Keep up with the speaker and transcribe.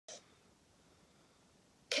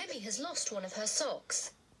has lost one of her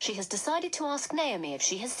socks. She has decided to ask Naomi if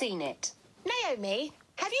she has seen it. Naomi,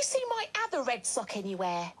 have you seen my other red sock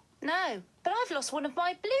anywhere? No, but I've lost one of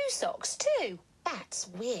my blue socks too. That's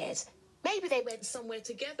weird. Maybe they went somewhere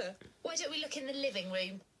together. Why don't we look in the living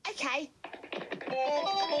room? Okay.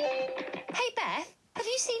 Hey, Beth, have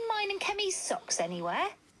you seen mine and Kemi's socks anywhere?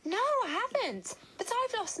 No, I haven't. But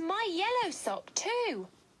I've lost my yellow sock too.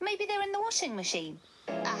 Maybe they're in the washing machine.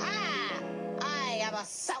 Aha! I am a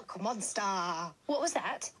sock monster. What was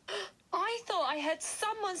that? I thought I heard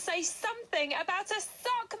someone say something about a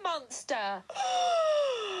sock monster.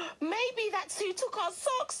 Maybe that's who took our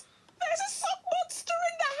socks. There's a sock monster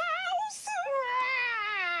in the house.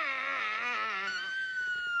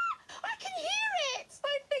 I can hear it.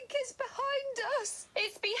 I think it's behind us.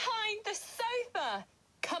 It's behind the sofa.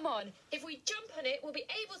 Come on, if we jump on it, we'll be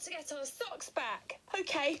able to get our socks back.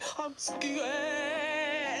 Okay, I'm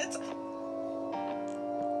scared.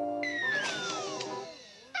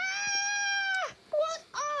 What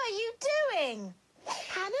are you doing?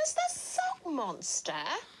 Hannah's the sock monster?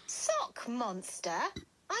 Sock monster?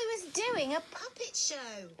 I was doing a puppet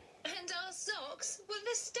show. And our socks were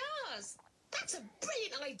the stars. That's a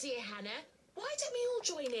brilliant idea, Hannah. Why don't we all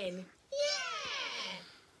join in? Yeah!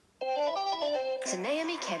 So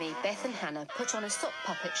Naomi, Kemi, Beth and Hannah put on a sock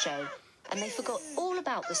puppet show and they forgot all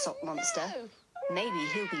about the sock monster. Maybe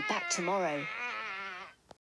he'll be back tomorrow.